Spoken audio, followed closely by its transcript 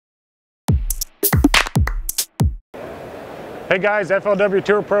Hey guys, FLW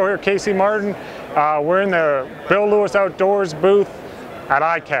Tour Pro here, Casey Martin. We're in the Bill Lewis Outdoors booth at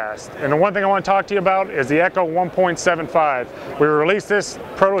ICAST. And the one thing I want to talk to you about is the Echo 1.75. We released this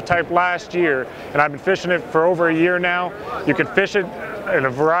prototype last year, and I've been fishing it for over a year now. You can fish it in a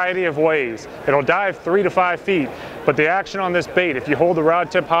variety of ways. It'll dive 3 to 5 feet, but the action on this bait, if you hold the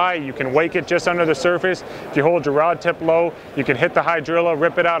rod tip high, you can wake it just under the surface. If you hold your rod tip low, you can hit the hydrilla,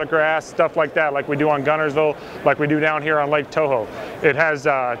 rip it out of grass, stuff like that, like we do on Guntersville, like we do down here on Lake Toho. It has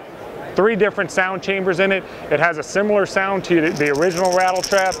 3 different sound chambers in it. It has a similar sound to the original rattle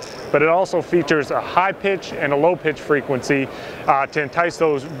trap, but it also features a high pitch and a low pitch frequency to entice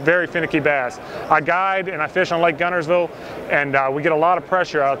those very finicky bass. I guide and I fish on Lake Guntersville, and we get a lot of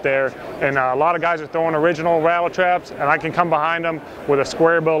pressure out there, and a lot of guys are throwing original rattle traps, and I can come behind them with a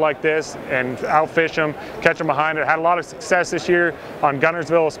square bill like this and outfish them, catch them behind it. Had a lot of success this year on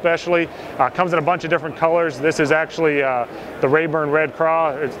Guntersville especially. Comes in a bunch of different colors. This is actually the Rayburn Red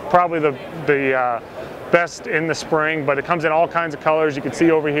Craw. It's probably the best in the spring, but it comes in all kinds of colors. You can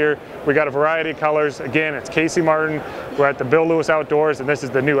see over here we got a variety of colors. Again, it's Casey Martin. We're at the Bill Lewis Outdoors, and this is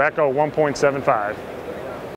the new Echo 1.75.